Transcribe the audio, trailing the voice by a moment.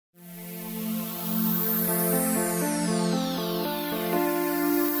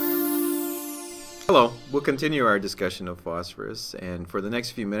Hello, we'll continue our discussion of phosphorus, and for the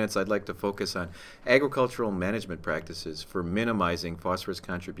next few minutes I'd like to focus on agricultural management practices for minimizing phosphorus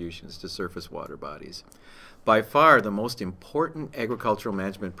contributions to surface water bodies. By far the most important agricultural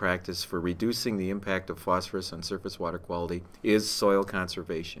management practice for reducing the impact of phosphorus on surface water quality is soil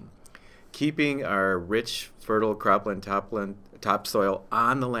conservation. Keeping our rich, fertile cropland topsoil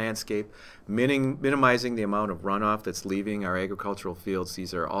on the landscape, minimizing the amount of runoff that's leaving our agricultural fields,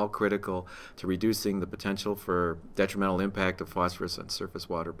 these are all critical to reducing the potential for detrimental impact of phosphorus on surface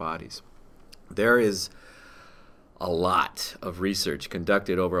water bodies. There is a lot of research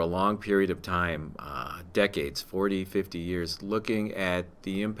conducted over a long period of time, decades, 40, 50 years, looking at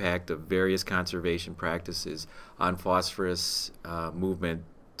the impact of various conservation practices on phosphorus movement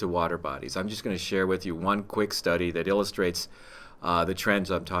to water bodies. I'm just going to share with you one quick study that illustrates the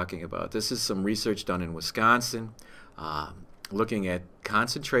trends I'm talking about. This is some research done in Wisconsin looking at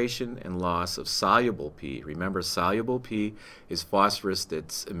concentration and loss of soluble P. Remember, soluble P is phosphorus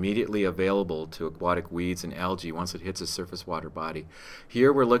that's immediately available to aquatic weeds and algae once it hits a surface water body.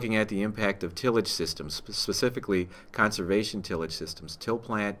 Here we're looking at the impact of tillage systems, specifically conservation tillage systems, till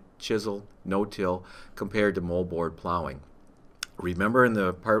plant, chisel, no-till, compared to moldboard plowing. Remember in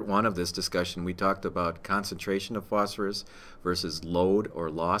the part one of this discussion we talked about concentration of phosphorus versus load or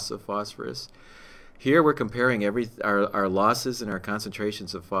loss of phosphorus. Here we're comparing our losses and our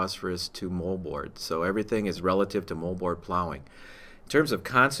concentrations of phosphorus to moldboard. So everything is relative to moldboard plowing. In terms of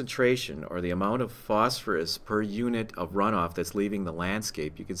concentration, or the amount of phosphorus per unit of runoff that's leaving the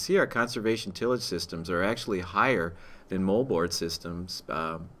landscape, you can see our conservation tillage systems are actually higher than moldboard systems,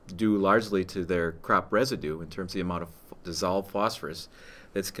 due largely to their crop residue in terms of the amount of dissolved phosphorus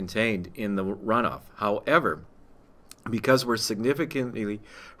that's contained in the runoff. However, because we're significantly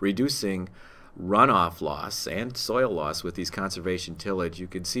reducing runoff loss and soil loss with these conservation tillage, you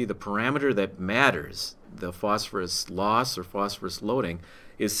can see the parameter that matters, the phosphorus loss or phosphorus loading,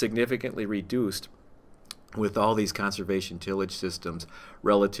 is significantly reduced with all these conservation tillage systems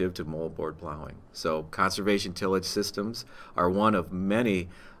relative to moldboard plowing. So conservation tillage systems are one of many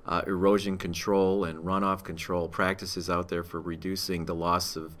erosion control and runoff control practices out there for reducing the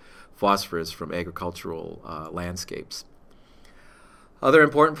loss of phosphorus from agricultural landscapes. Other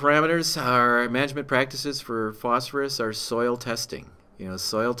important parameters are management practices for phosphorus are soil testing.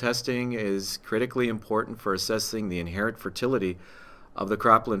 Soil testing is critically important for assessing the inherent fertility of the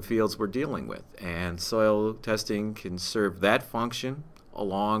cropland fields we're dealing with, and soil testing can serve that function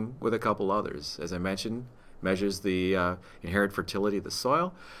along with a couple others. As I mentioned, measures the inherent fertility of the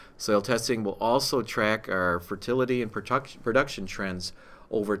soil. Soil testing will also track our fertility and production trends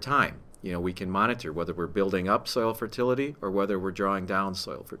over time. We can monitor whether we're building up soil fertility or whether we're drawing down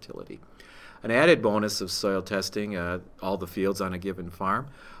soil fertility. An added bonus of soil testing, all the fields on a given farm,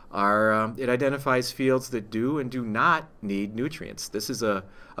 are it identifies fields that do and do not need nutrients. This is a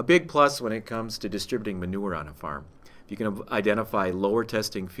big plus when it comes to distributing manure on a farm. If you can identify lower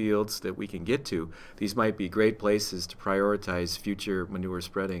testing fields that we can get to, these might be great places to prioritize future manure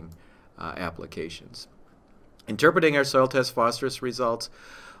spreading applications. Interpreting our soil test phosphorus results,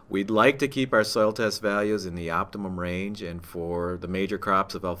 we'd like to keep our soil test values in the optimum range, and for the major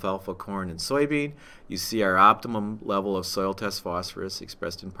crops of alfalfa, corn, and soybean, you see our optimum level of soil test phosphorus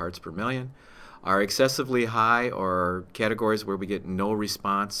expressed in parts per million. Our excessively high, or categories where we get no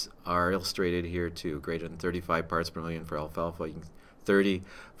response, are illustrated here too, greater than 35 parts per million for alfalfa, 30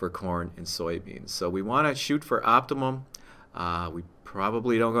 for corn and soybeans. So we want to shoot for optimum. We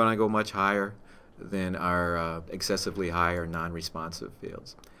probably don't want to go much higher than our excessively high or non-responsive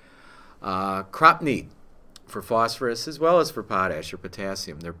fields. Crop need for phosphorus as well as for potash or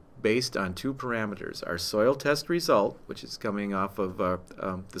potassium. They're based on two parameters: our soil test result, which is coming off of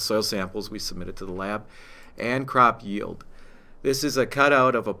the soil samples we submitted to the lab, and crop yield. This is a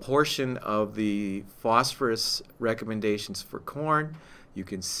cutout of a portion of the phosphorus recommendations for corn. You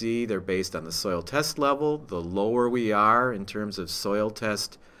can see they're based on the soil test level. The lower we are in terms of soil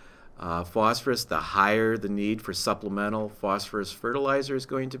test phosphorus, the higher the need for supplemental phosphorus fertilizer is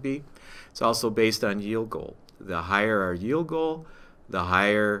going to be. It's also based on yield goal. The higher our yield goal, the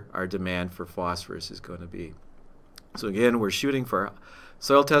higher our demand for phosphorus is going to be. So again, we're shooting for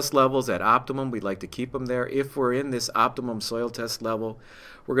soil test levels at optimum. We'd like to keep them there. If we're in this optimum soil test level,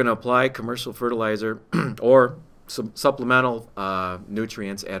 we're going to apply commercial fertilizer or some supplemental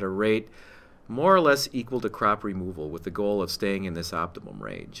nutrients at a rate more or less equal to crop removal, with the goal of staying in this optimum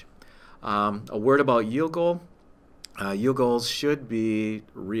range. A word about yield goal. Yield goals should be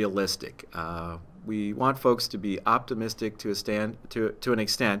realistic. We want folks to be optimistic to an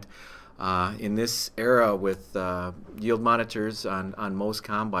extent, In this era with yield monitors on most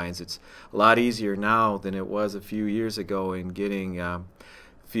combines, it's a lot easier now than it was a few years ago in getting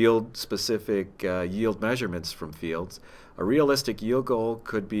field-specific yield measurements from fields. A realistic yield goal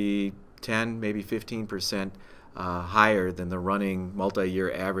could be 10, maybe 15% higher than the running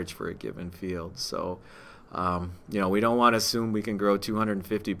multi-year average for a given field. So, we don't want to assume we can grow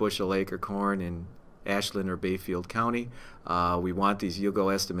 250 bushel acre corn in Ashland or Bayfield County. We want these yield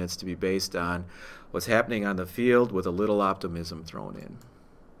goal estimates to be based on what's happening on the field with a little optimism thrown in.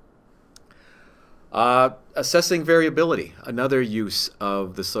 Assessing variability, another use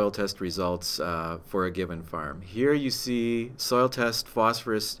of the soil test results for a given farm. Here you see soil test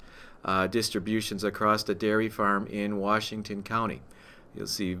phosphorus distributions across the dairy farm in Washington County. You'll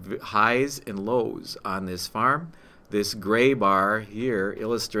see highs and lows on this farm. This gray bar here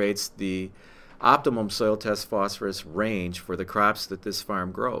illustrates the optimum soil test phosphorus range for the crops that this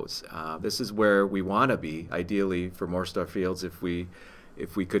farm grows. This is where we want to be, ideally, for most of our fields if we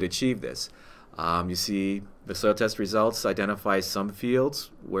could achieve this. You see the soil test results identify some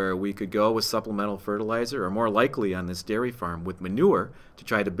fields where we could go with supplemental fertilizer, or more likely on this dairy farm with manure to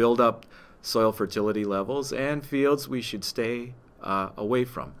try to build up soil fertility levels, and fields we should stay away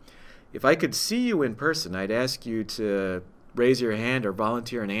from. If I could see you in person, I'd ask you to raise your hand or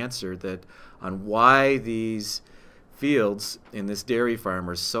volunteer an answer that on why these fields in this dairy farm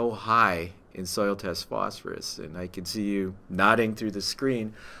are so high in soil test phosphorus. And I can see you nodding through the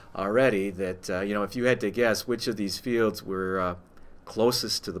screen already that, if you had to guess which of these fields were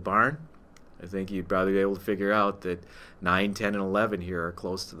closest to the barn, I think you'd probably be able to figure out that 9, 10, and 11 here are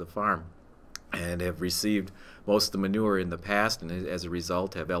close to the farm and have received most of the manure in the past, and as a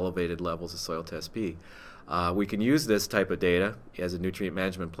result have elevated levels of soil test P. We can use this type of data as a nutrient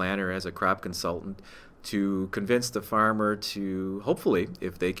management planner, as a crop consultant, to convince the farmer to, hopefully,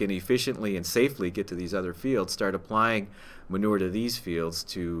 if they can efficiently and safely get to these other fields, start applying manure to these fields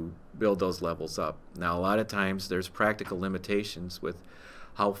to build those levels up. Now, a lot of times there's practical limitations with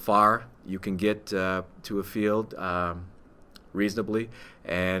how far you can get to a field reasonably,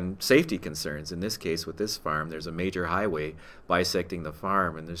 and safety concerns. In this case, with this farm, there's a major highway bisecting the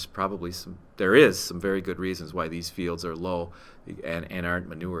farm, and there is some very good reasons why these fields are low and aren't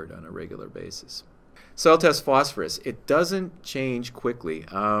manured on a regular basis. Soil test phosphorus, it doesn't change quickly.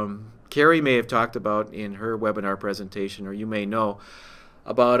 Carrie may have talked about in her webinar presentation, or you may know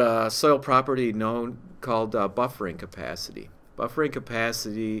about a soil property called buffering capacity. Buffering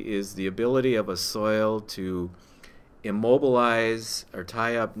capacity is the ability of a soil to immobilize or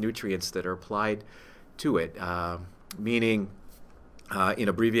tie up nutrients that are applied to it, meaning in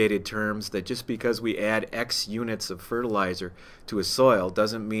abbreviated terms that just because we add X units of fertilizer to a soil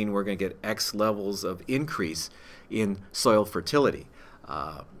doesn't mean we're going to get X levels of increase in soil fertility.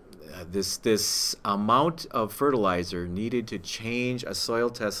 This amount of fertilizer needed to change a soil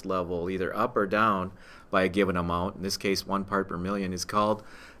test level either up or down by a given amount, in this case 1 part per million, is called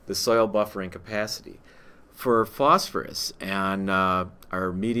the soil buffering capacity. For phosphorus and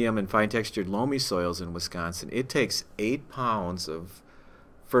our medium and fine textured loamy soils in Wisconsin, it takes 8 pounds of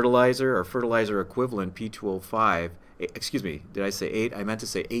fertilizer or fertilizer equivalent P2O5, excuse me, did I say 8? I meant to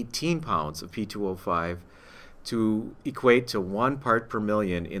say 18 pounds of P2O5 to equate to 1 part per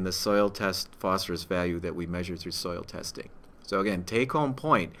million in the soil test phosphorus value that we measure through soil testing. So again, take-home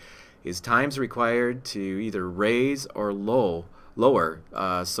point is times required to either raise or lower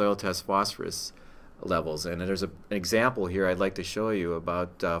soil test phosphorus levels. And there's an example here I'd like to show you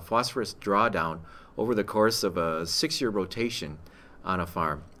about phosphorus drawdown over the course of a 6-year rotation on a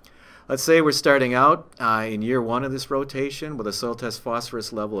farm. Let's say we're starting out in year 1 of this rotation with a soil test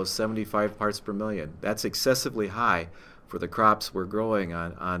phosphorus level of 75 parts per million. That's excessively high for the crops we're growing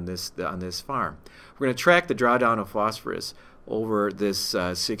on this farm. We're going to track the drawdown of phosphorus over this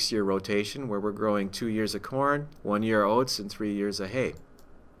 6-year rotation where we're growing 2 years of corn, 1 year of oats, and 3 years of hay.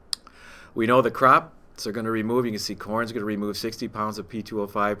 We know the crops are going to remove, you can see corn's going to remove 60 pounds of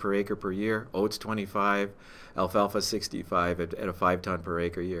P2O5 per acre per year, oats 25, alfalfa 65 at a 5 ton per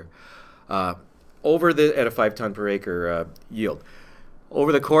acre year. At a 5 ton per acre yield.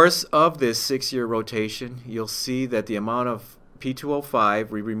 Over the course of this 6-year rotation, you'll see that the amount of P2O5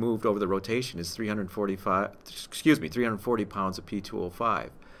 we removed over the rotation is 340 pounds of P2O5.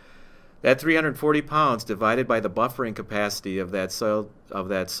 That 340 pounds divided by the buffering capacity of that soil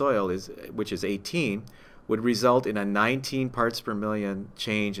which is 18, would result in a 19 parts per million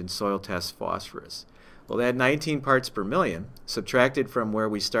change in soil test phosphorus. Well, that 19 parts per million, subtracted from where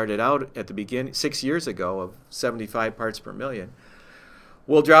we started out at the beginning 6 years ago of 75 parts per million,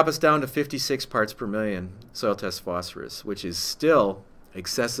 will drop us down to 56 parts per million soil test phosphorus, which is still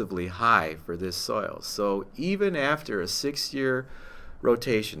excessively high for this soil. So even after a 6-year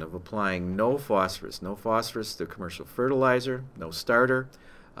rotation of applying no phosphorus to commercial fertilizer, no starter,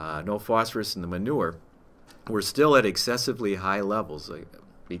 no phosphorus in the manure, we're still at excessively high levels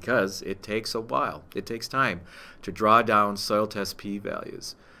because it takes a while. It takes time to draw down soil test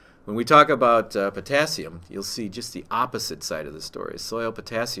p-values. When we talk about potassium, you'll see just the opposite side of the story. Soil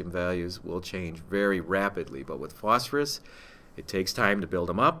potassium values will change very rapidly, but with phosphorus, it takes time to build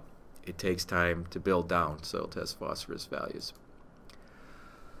them up. It takes time to build down soil test phosphorus values.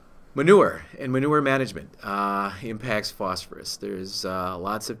 Manure and manure management impacts phosphorus. There's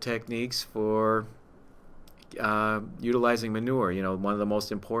lots of techniques for utilizing manure. You know, one of the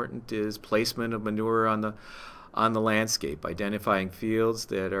most important is placement of manure on the landscape, identifying fields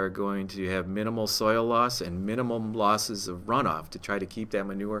that are going to have minimal soil loss and minimum losses of runoff to try to keep that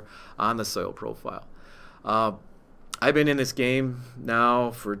manure on the soil profile. I've been in this game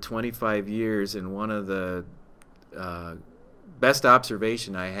now for 25 years, and one of the best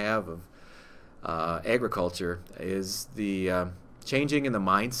observation I have of agriculture is the changing in the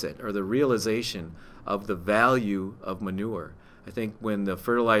mindset or the realization of the value of manure. I think when the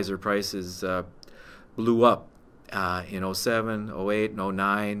fertilizer prices blew up in 07, 08, and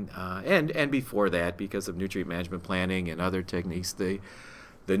 09, and before that, because of nutrient management planning and other techniques, the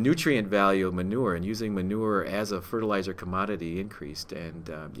nutrient value of manure and using manure as a fertilizer commodity increased. And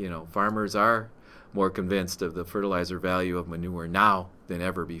farmers are more convinced of the fertilizer value of manure now than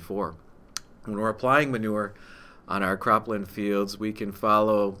ever before. When we're applying manure on our cropland fields, we can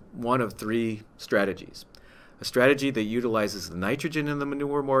follow one of 3 strategies. A strategy that utilizes the nitrogen in the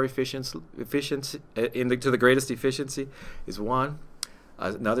manure more to the greatest efficiency is one.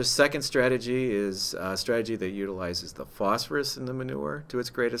 Another second strategy is a strategy that utilizes the phosphorus in the manure to its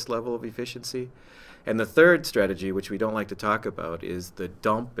greatest level of efficiency. And the third strategy, which we don't like to talk about, is the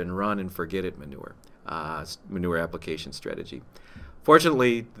dump and run and forget it manure application strategy.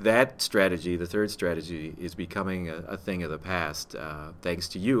 Fortunately, that strategy, the third strategy, is becoming a thing of the past thanks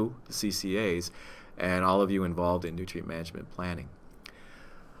to you, the CCAs, and all of you involved in nutrient management planning.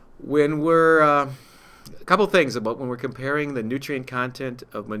 When we're a couple things about when we're comparing the nutrient content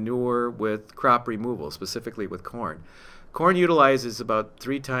of manure with crop removal, specifically with corn. Corn utilizes about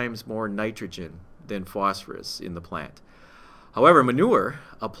 3 times more nitrogen than phosphorus in the plant. However, manure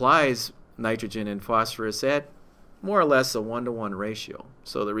applies nitrogen and phosphorus at more or less a 1-to-1 ratio.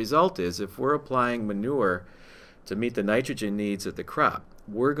 So the result is, if we're applying manure to meet the nitrogen needs of the crop,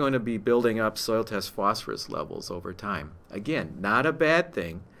 we're going to be building up soil test phosphorus levels over time. Again, not a bad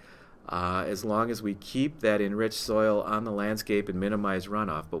thing as long as we keep that enriched soil on the landscape and minimize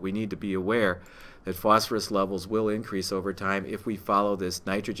runoff, but we need to be aware that phosphorus levels will increase over time if we follow this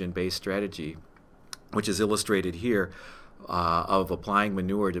nitrogen-based strategy, which is illustrated here, of applying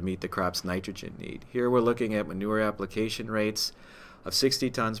manure to meet the crop's nitrogen need. Here we're looking at manure application rates of 60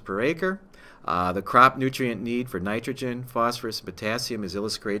 tons per acre. The crop nutrient need for nitrogen, phosphorus, and potassium is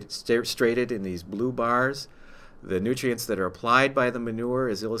illustrated in these blue bars. The nutrients that are applied by the manure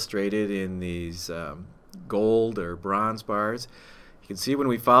is illustrated in these gold or bronze bars. You can see when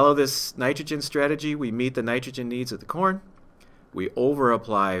we follow this nitrogen strategy, we meet the nitrogen needs of the corn. We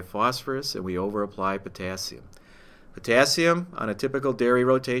over-apply phosphorus and we over-apply potassium. Potassium, on a typical dairy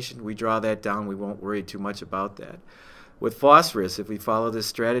rotation, we draw that down. We won't worry too much about that. With phosphorus, if we follow this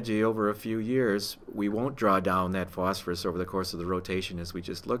strategy over a few years, we won't draw down that phosphorus over the course of the rotation as we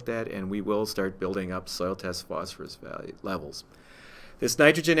just looked at, and we will start building up soil test phosphorus levels. This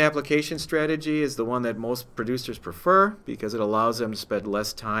nitrogen application strategy is the one that most producers prefer because it allows them to spend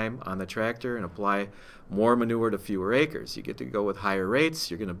less time on the tractor and apply more manure to fewer acres. You get to go with higher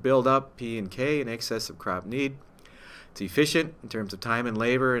rates. You're going to build up P and K in excess of crop need. It's efficient in terms of time and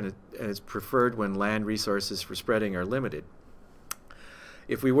labor, and it's preferred when land resources for spreading are limited.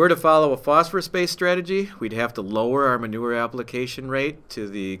 If we were to follow a phosphorus-based strategy, we'd have to lower our manure application rate to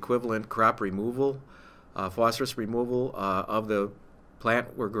the equivalent crop removal, phosphorus removal of the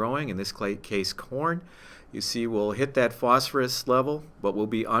plant we're growing, in this case corn. You see we'll hit that phosphorus level, but we'll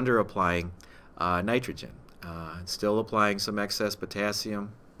be under applying nitrogen. Still applying some excess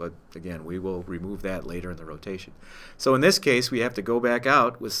potassium, but again, we will remove that later in the rotation. So in this case, we have to go back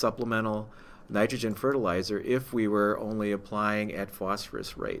out with supplemental nitrogen fertilizer if we were only applying at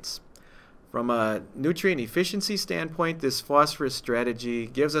phosphorus rates. From a nutrient efficiency standpoint, this phosphorus strategy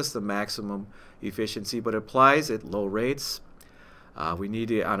gives us the maximum efficiency, but applies at low rates. We need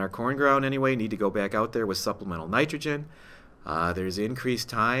to, on our corn ground anyway, need to go back out there with supplemental nitrogen. There's increased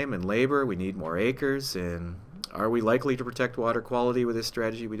time and labor. We need more acres, and are we likely to protect water quality with this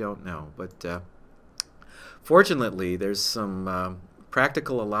strategy? We don't know. But fortunately, there's some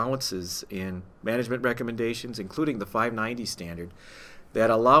practical allowances in management recommendations, including the 590 standard, that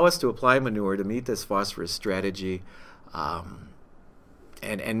allow us to apply manure to meet this phosphorus strategy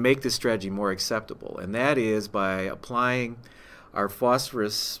and make this strategy more acceptable. And that is by applying our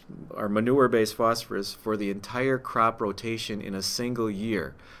phosphorus, our manure-based phosphorus, for the entire crop rotation in a single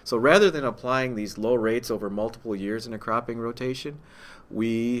year. So rather than applying these low rates over multiple years in a cropping rotation,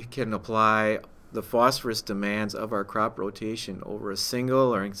 we can apply the phosphorus demands of our crop rotation over a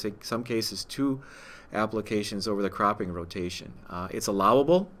single, or in some cases 2 applications over the cropping rotation. It's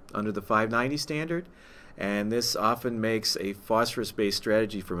allowable under the 590 standard, and this often makes a phosphorus-based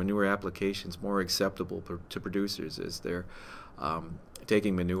strategy for manure applications more acceptable to producers as they're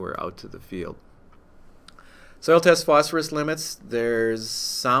taking manure out to the field. Soil test phosphorus limits. There's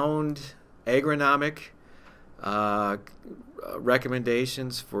sound agronomic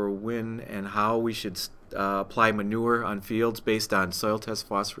recommendations for when and how we should apply manure on fields based on soil test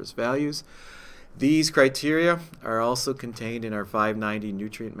phosphorus values. These criteria are also contained in our 590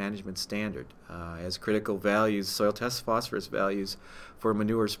 nutrient management standard as critical values, soil test phosphorus values for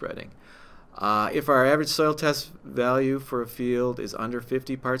manure spreading. If our average soil test value for a field is under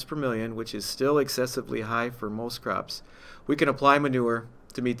 50 parts per million, which is still excessively high for most crops, we can apply manure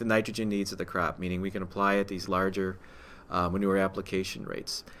to meet the nitrogen needs of the crop, meaning we can apply at these larger manure application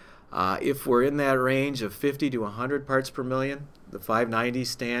rates. If we're in that range of 50 to 100 parts per million, the 590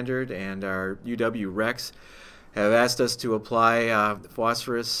 standard and our UW recs have asked us to apply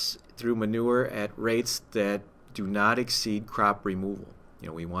phosphorus through manure at rates that do not exceed crop removal. You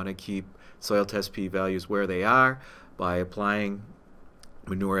know, we want to keep soil test P values where they are by applying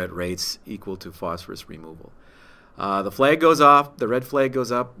manure at rates equal to phosphorus removal. The flag goes off, the red flag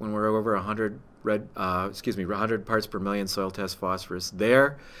goes up when we're over 100 parts per million soil test phosphorus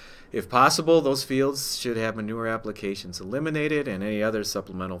there. If possible, those fields should have manure applications eliminated and any other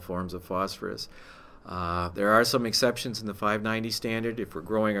supplemental forms of phosphorus. There are some exceptions in the 590 standard. If we're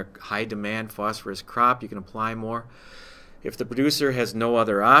growing a high demand phosphorus crop, you can apply more. If the producer has no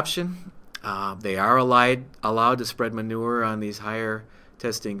other option, they are allowed to spread manure on these higher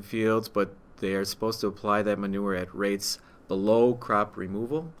testing fields, but they are supposed to apply that manure at rates below crop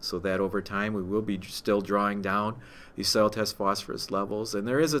removal, so that over time we will be still drawing down these soil test phosphorus levels. And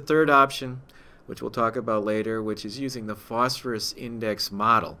there is a third option, which we'll talk about later, which is using the phosphorus index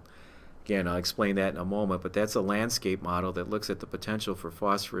model. Again, I'll explain that in a moment, but that's a landscape model that looks at the potential for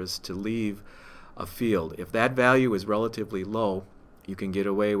phosphorus to leave a field. If that value is relatively low, you can get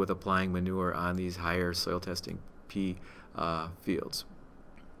away with applying manure on these higher soil testing P fields.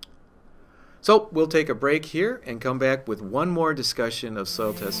 So we'll take a break here and come back with one more discussion of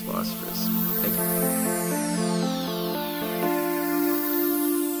soil test phosphorus. Thank you.